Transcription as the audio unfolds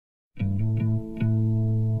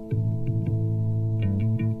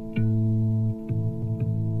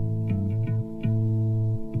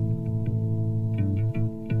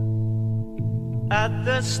At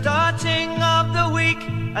the starting of the week,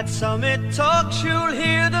 at Summit Talks you'll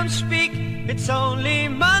hear them speak. It's only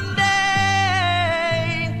Monday.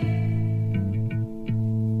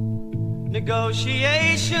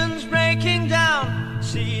 Negotiations breaking down.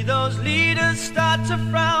 See those leaders start to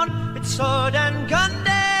frown. It's sword and gun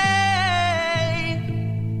day.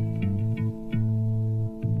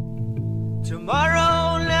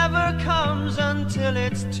 Tomorrow never comes until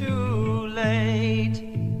it's too late.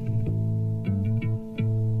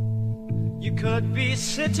 You could be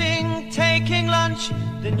sitting, taking lunch.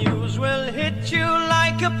 The news will hit you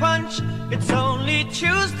like a punch. It's only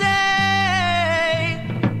Tuesday.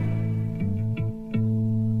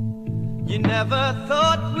 You never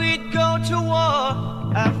thought we'd go to war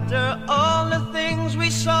after all the things we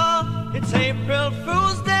saw. It's April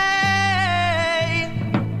Fool's Day.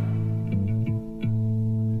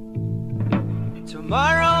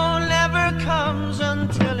 Tomorrow never comes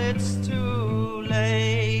until it's too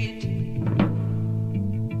late.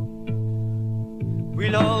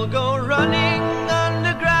 We'll all go running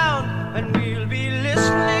underground and we'll be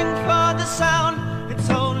listening for the sound. It's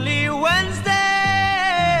only Wednesday.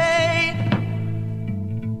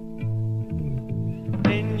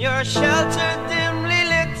 In your shelter dimly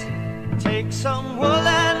lit, take some wool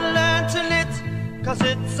and learn to knit, 'cause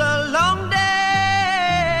it's a long day.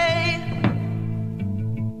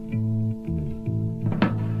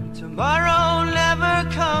 Tomorrow never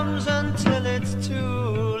comes until it's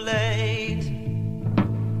too late.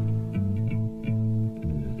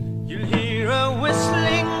 You'll hear a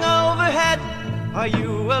whistling overhead. Are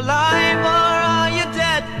you alive or are you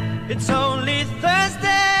dead? It's only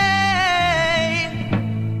Thursday.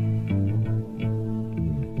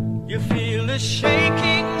 You feel the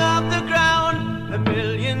shaking of the ground. A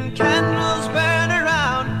million candles burn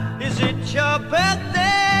around. Is it your birthday?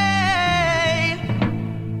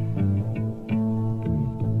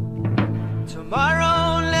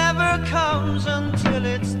 Tomorrow never comes until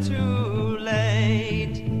it's too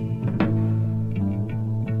late.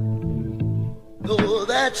 Though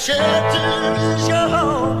that shelter is your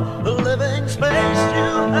home, the living space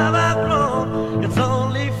you have outgrown, it's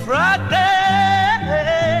only Friday.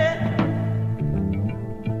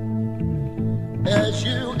 As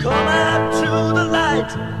you come out to the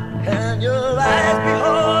light, and your eyes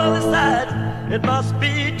behold the sight, it must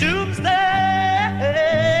be doomsday.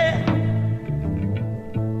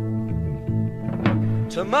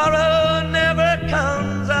 Tomorrow never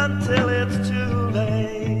comes until it's too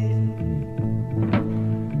late.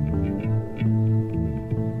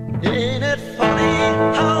 Ain't it funny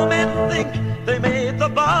how men think they made the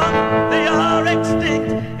bond, they are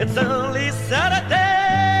extinct, it's only Saturday.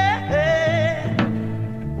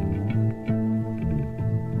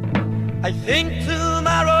 I think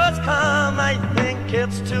tomorrow's come, I think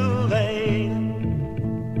it's too late.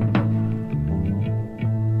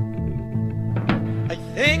 I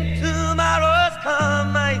think tomorrow's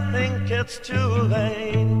come, I think it's too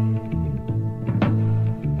late.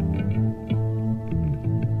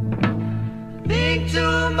 Think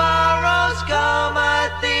tomorrow's gone.